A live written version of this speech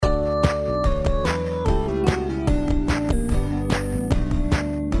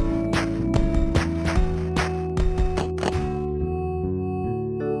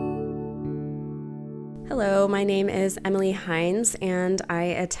my name is Emily Hines, and I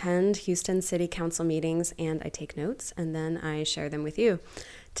attend Houston City Council meetings, and I take notes, and then I share them with you.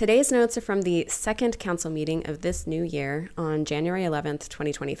 Today's notes are from the second council meeting of this new year on January 11th,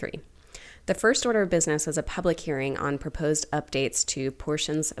 2023. The first order of business is a public hearing on proposed updates to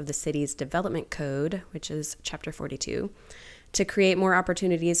portions of the city's development code, which is Chapter 42, to create more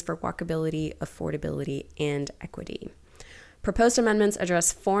opportunities for walkability, affordability, and equity. Proposed amendments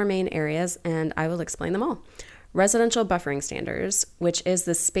address four main areas, and I will explain them all. Residential buffering standards, which is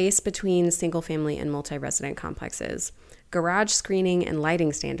the space between single-family and multi-resident complexes. Garage screening and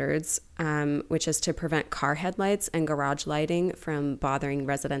lighting standards, which is to prevent car headlights and garage lighting from bothering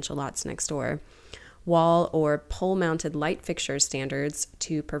residential lots next door. Wall or pole-mounted light fixture standards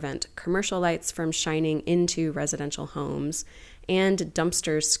to prevent commercial lights from shining into residential homes, and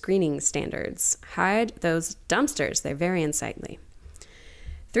dumpster screening standards. Hide those dumpsters, they're very unsightly.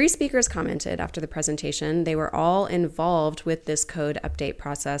 3 speakers commented after the presentation. They were all involved with this code update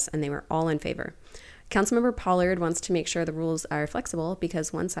process, and they were all in favor. Councilmember Pollard wants to make sure the rules are flexible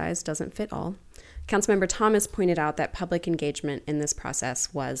because one size doesn't fit all. Councilmember Thomas pointed out that public engagement in this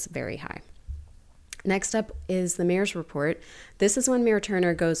process was very high. Next up is the mayor's report. This is when Mayor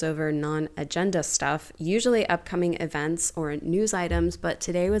Turner goes over non-agenda stuff, usually upcoming events or news items, but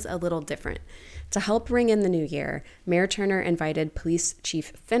today was a little different. To help ring in the new year, Mayor Turner invited Police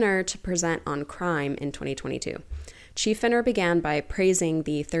Chief Finner to present on crime in 2022. Chief Finner began by praising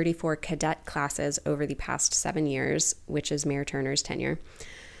the 34 cadet classes over the past 7 years, which is Mayor Turner's tenure,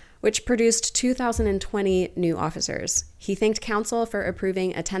 which produced 2,020 new officers. He thanked council for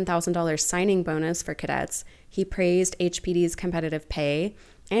approving a $10,000 signing bonus for cadets. He praised HPD's competitive pay,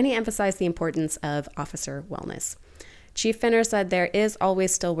 and he emphasized the importance of officer wellness. Chief Finner said there is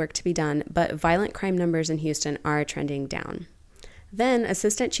always still work to be done, but violent crime numbers in Houston are trending down. Then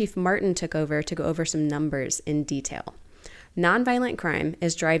Assistant Chief Martin took over to go over some numbers in detail. Nonviolent crime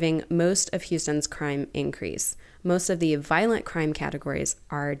is driving most of Houston's crime increase. Most of the violent crime categories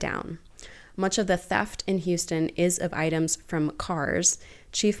are down. Much of the theft in Houston is of items from cars.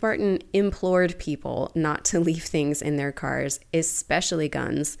 Chief Martin implored people not to leave things in their cars, especially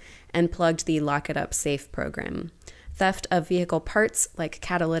guns, and plugged the Lock It Up Safe program. Theft of vehicle parts, like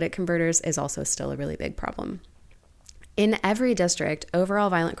catalytic converters, is also still a really big problem. In every district, overall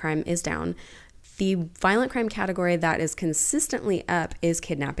violent crime is down. The violent crime category that is consistently up is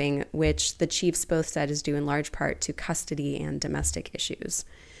kidnapping, which the chiefs both said is due in large part to custody and domestic issues.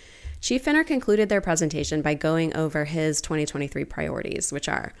 Chief Finner concluded their presentation by going over his 2023 priorities, which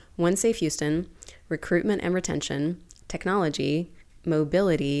are One Safe Houston, recruitment and retention, technology,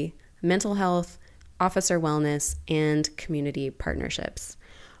 mobility, mental health, officer wellness, and community partnerships.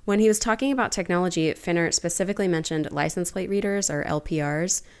 When he was talking about technology, Finner specifically mentioned license plate readers, or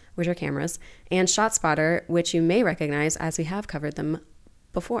LPRs, which are cameras, and ShotSpotter, which you may recognize as we have covered them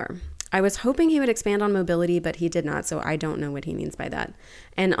before. I was hoping he would expand on mobility, but he did not, so I don't know what he means by that.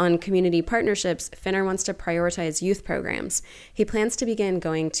 And on community partnerships, Finner wants to prioritize youth programs. He plans to begin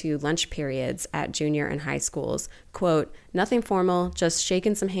going to lunch periods at junior and high schools. Quote, nothing formal, just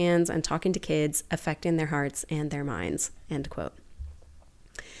shaking some hands and talking to kids, affecting their hearts and their minds, end quote.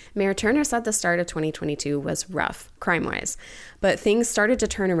 Mayor Turner said the start of 2022 was rough, crime-wise, but things started to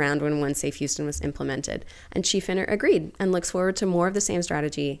turn around when One Safe Houston was implemented, and Chief Finner agreed and looks forward to more of the same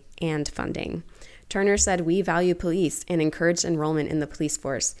strategy and funding. Turner said we value police and encouraged enrollment in the police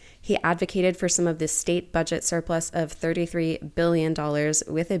force. He advocated for some of the state budget surplus of $33 billion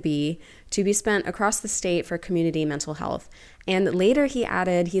with a B to be spent across the state for community mental health. And later he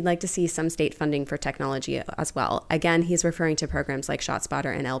added he'd like to see some state funding for technology as well. Again, he's referring to programs like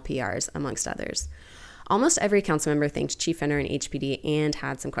ShotSpotter and LPRs, amongst others. Almost every council member thanked Chief Finner and HPD and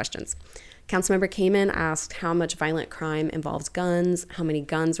had some questions. Councilmember Kamen asked how much violent crime involves guns, how many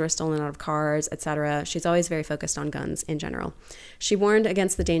guns were stolen out of cars, etc. She's always very focused on guns in general. She warned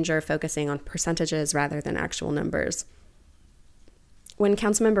against the danger of focusing on percentages rather than actual numbers. When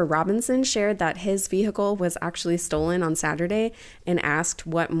Councilmember Robinson shared that his vehicle was actually stolen on Saturday and asked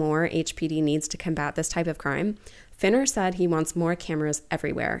what more HPD needs to combat this type of crime, Finner said he wants more cameras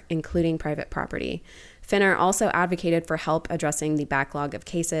everywhere, including private property. Finner also advocated for help addressing the backlog of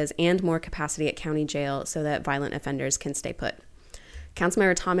cases and more capacity at county jail so that violent offenders can stay put.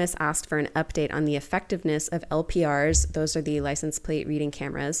 Councilmember Thomas asked for an update on the effectiveness of LPRs, those are the license plate reading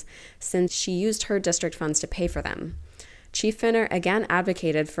cameras, since she used her district funds to pay for them. Chief Finner again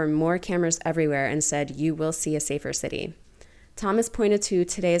advocated for more cameras everywhere and said, you will see a safer city. Thomas pointed to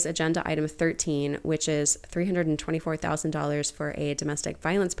today's agenda item 13, which is $324,000 for a domestic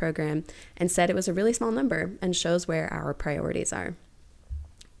violence program, and said it was a really small number and shows where our priorities are.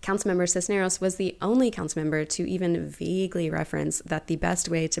 Councilmember Cisneros was the only councilmember to even vaguely reference that the best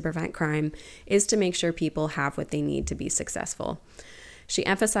way to prevent crime is to make sure people have what they need to be successful. She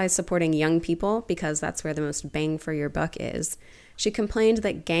emphasized supporting young people because that's where the most bang for your buck is. She complained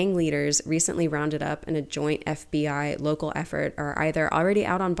that gang leaders recently rounded up in a joint FBI local effort are either already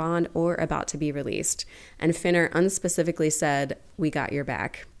out on bond or about to be released, and Finner unspecifically said, "We got your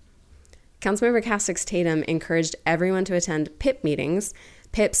back." Councilmember Castex Tatum encouraged everyone to attend PIP meetings.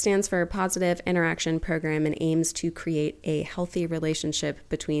 PIP stands for Positive Interaction Program and aims to create a healthy relationship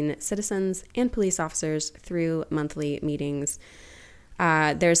between citizens and police officers through monthly meetings.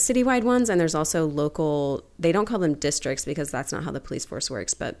 There's citywide ones, and there's also local, they don't call them districts because that's not how the police force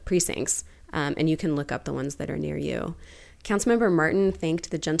works, but precincts. And you can look up the ones that are near you. Councilmember Martin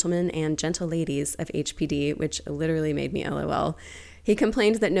thanked the gentlemen and gentle ladies of HPD, which literally made me LOL. He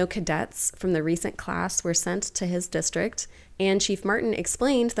complained that no cadets from the recent class were sent to his district, and Chief Martin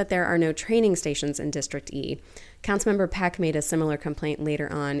explained that there are no training stations in District E. Councilmember Peck made a similar complaint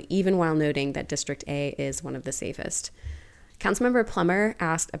later on, even while noting that District A is one of the safest. Councilmember Plummer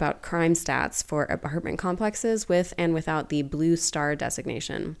asked about crime stats for apartment complexes with and without the Blue Star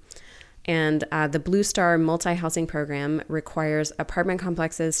designation. And the Blue Star multi-housing program requires apartment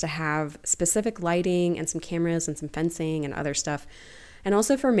complexes to have specific lighting and some cameras and some fencing and other stuff, and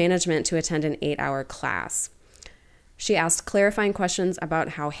also for management to attend an 8-hour class. She asked clarifying questions about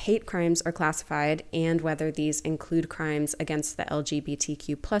how hate crimes are classified and whether these include crimes against the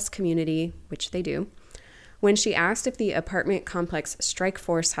LGBTQ+ community, which they do. When she asked if the apartment complex strike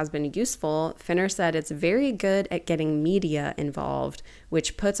force has been useful, Finner said it's very good at getting media involved,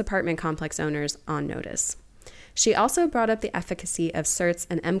 which puts apartment complex owners on notice. She also brought up the efficacy of CERTs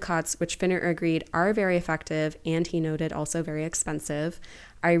and MCOTs, which Finner agreed are very effective and he noted also very expensive.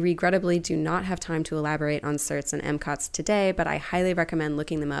 I regrettably do not have time to elaborate on CERTs and MCOTs today, but I highly recommend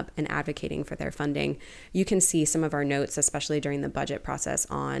looking them up and advocating for their funding. You can see some of our notes, especially during the budget process,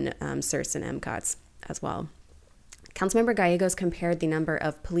 on CERTs and MCOTs as well. Councilmember Gallegos compared the number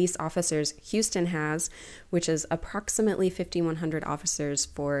of police officers Houston has, which is approximately 5,100 officers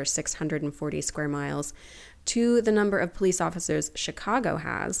for 640 square miles, to the number of police officers Chicago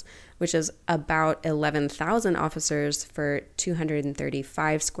has, which is about 11,000 officers for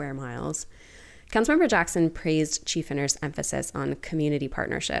 235 square miles. Councilmember Jackson praised Chief Finner's emphasis on community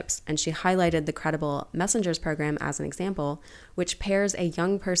partnerships, and she highlighted the Credible Messengers program as an example, which pairs a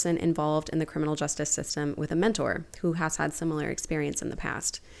young person involved in the criminal justice system with a mentor who has had similar experience in the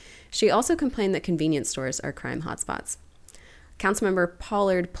past. She also complained that convenience stores are crime hotspots. Councilmember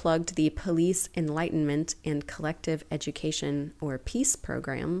Pollard plugged the Police Enlightenment and Collective Education, or PEACE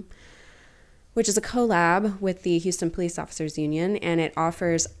program, which is a collab with the Houston Police Officers Union, and it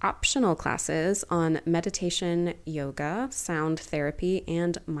offers optional classes on meditation, yoga, sound therapy,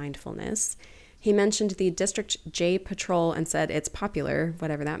 and mindfulness. He mentioned the District J Patrol and said it's popular,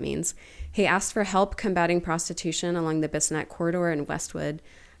 whatever that means. He asked for help combating prostitution along the Bissonnette corridor in Westwood,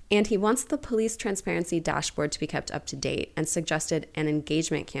 and he wants the police transparency dashboard to be kept up to date and suggested an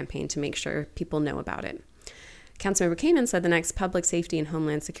engagement campaign to make sure people know about it. Councilmember Kamen said the next Public Safety and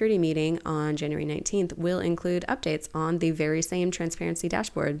Homeland Security meeting on January 19th will include updates on the very same transparency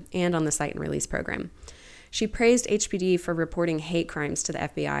dashboard and on the Cite and Release program. She praised HPD for reporting hate crimes to the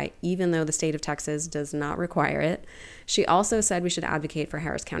FBI, even though the state of Texas does not require it. She also said we should advocate for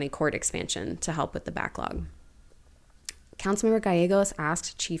Harris County court expansion to help with the backlog. Councilmember Gallegos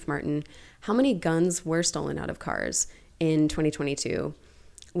asked Chief Martin how many guns were stolen out of cars in 2022,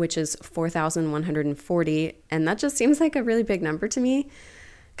 which is 4,140, and that just seems like a really big number to me.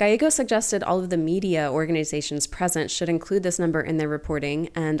 Gallegos suggested all of the media organizations present should include this number in their reporting,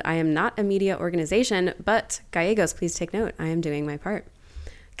 and I am not a media organization, but Gallegos, please take note. I am doing my part.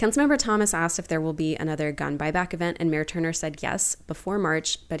 Councilmember Thomas asked if there will be another gun buyback event, and Mayor Turner said yes, before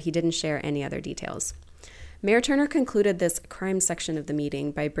March, but he didn't share any other details. Mayor Turner concluded this crime section of the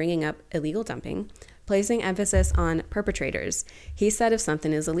meeting by bringing up illegal dumping, placing emphasis on perpetrators. He said if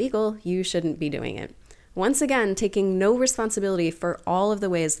something is illegal, you shouldn't be doing it. Once again, taking no responsibility for all of the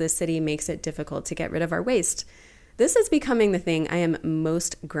ways this city makes it difficult to get rid of our waste. This is becoming the thing I am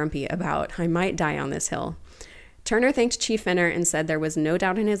most grumpy about. I might die on this hill. Turner thanked Chief Finner and said there was no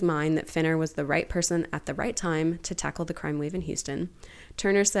doubt in his mind that Finner was the right person at the right time to tackle the crime wave in Houston.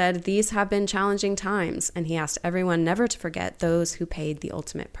 Turner said these have been challenging times, and he asked everyone never to forget those who paid the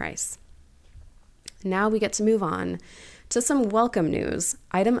ultimate price. Now we get to move on to some welcome news.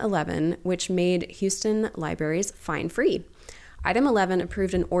 Item 11, which made Houston libraries fine-free. Item 11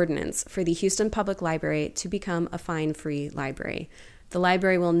 approved an ordinance for the Houston Public Library to become a fine-free library. The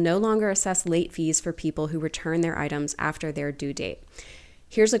library will no longer assess late fees for people who return their items after their due date.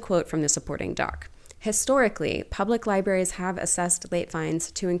 Here's a quote from the supporting doc. Historically, public libraries have assessed late fines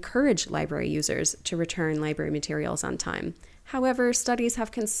to encourage library users to return library materials on time. However, studies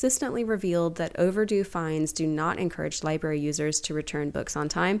have consistently revealed that overdue fines do not encourage library users to return books on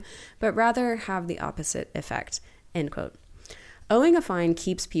time, but rather have the opposite effect. End quote. Owing a fine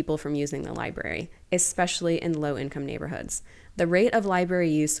keeps people from using the library, especially in low-income neighborhoods. The rate of library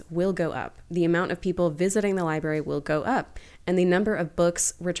use will go up, the amount of people visiting the library will go up, and the number of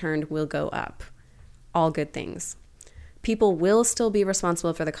books returned will go up. All good things. People will still be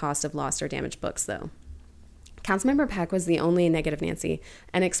responsible for the cost of lost or damaged books, though. Councilmember Peck was the only negative Nancy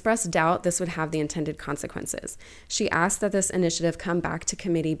and expressed doubt this would have the intended consequences. She asked that this initiative come back to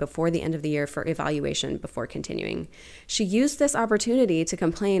committee before the end of the year for evaluation before continuing. She used this opportunity to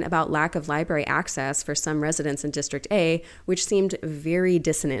complain about lack of library access for some residents in District A, which seemed very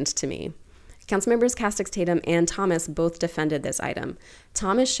dissonant to me. Councilmembers Castex Tatum and Thomas both defended this item.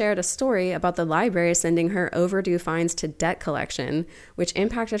 Thomas shared a story about the library sending her overdue fines to debt collection, which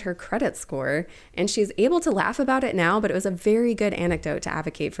impacted her credit score, and she's able to laugh about it now, but it was a very good anecdote to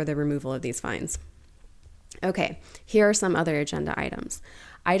advocate for the removal of these fines. Okay, here are some other agenda items.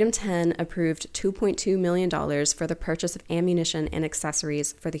 Item 10 approved $2.2 million for the purchase of ammunition and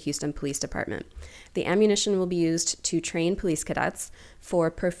accessories for the Houston Police Department. The ammunition will be used to train police cadets,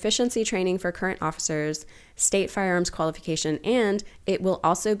 for proficiency training for current officers, state firearms qualification, and it will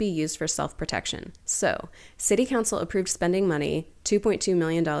also be used for self-protection. So, City Council approved spending money, $2.2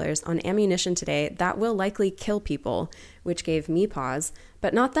 million, on ammunition today that will likely kill people, which gave me pause,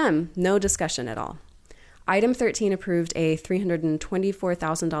 but not them, no discussion at all. Item 13 approved a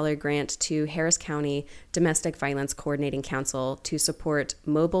 $324,000 grant to Harris County Domestic Violence Coordinating Council to support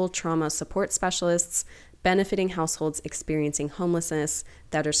mobile trauma support specialists benefiting households experiencing homelessness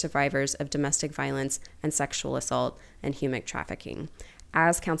that are survivors of domestic violence and sexual assault and human trafficking.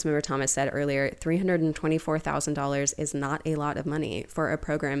 As Councilmember Thomas said earlier, $324,000 is not a lot of money for a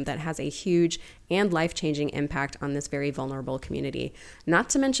program that has a huge and life-changing impact on this very vulnerable community, not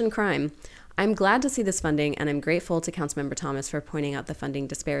to mention crime. I'm glad to see this funding, and I'm grateful to Councilmember Thomas for pointing out the funding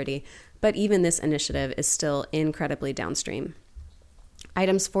disparity, but even this initiative is still incredibly downstream.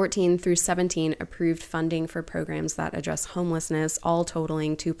 Items 14 through 17 approved funding for programs that address homelessness, all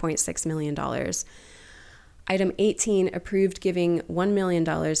totaling $2.6 million. Item 18 approved giving $1 million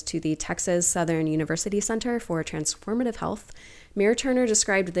to the Texas Southern University Center for Transformative Health. Mayor Turner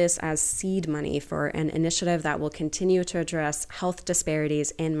described this as seed money for an initiative that will continue to address health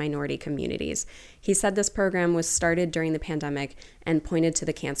disparities in minority communities. He said this program was started during the pandemic and pointed to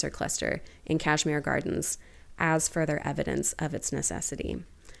the cancer cluster in Kashmere Gardens as further evidence of its necessity.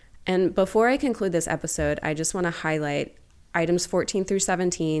 And before I conclude this episode, I just want to highlight items 14 through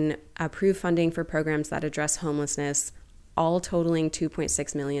 17 approve funding for programs that address homelessness, all totaling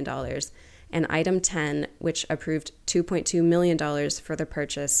 $2.6 million. And item 10, which approved $2.2 million for the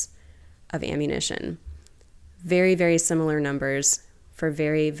purchase of ammunition. Very, very similar numbers for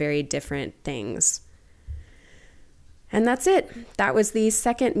very, very different things. And that's it. That was the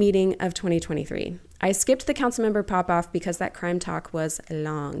second meeting of 2023. I skipped the councilmember pop-off because that crime talk was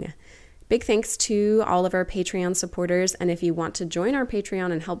long. Big thanks to all of our Patreon supporters, and if you want to join our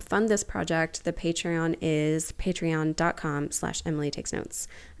Patreon and help fund this project, the Patreon is patreon.com/EmilyTakesNotes,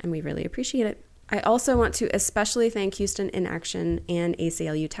 and we really appreciate it. I also want to especially thank Houston in Action and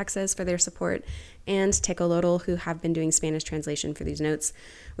ACLU Texas for their support, and Tecolotl, who have been doing Spanish translation for these notes,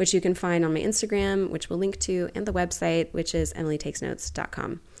 which you can find on my Instagram, which we'll link to, and the website, which is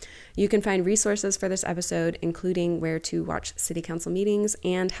emilytakesnotes.com. You can find resources for this episode, including where to watch city council meetings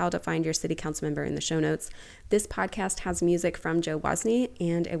and how to find your city council member in the show notes. This podcast has music from Joe Wozni,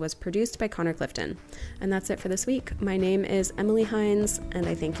 and it was produced by Connor Clifton. And that's it for this week. My name is Emily Hines, and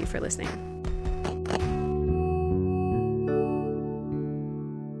I thank you for listening.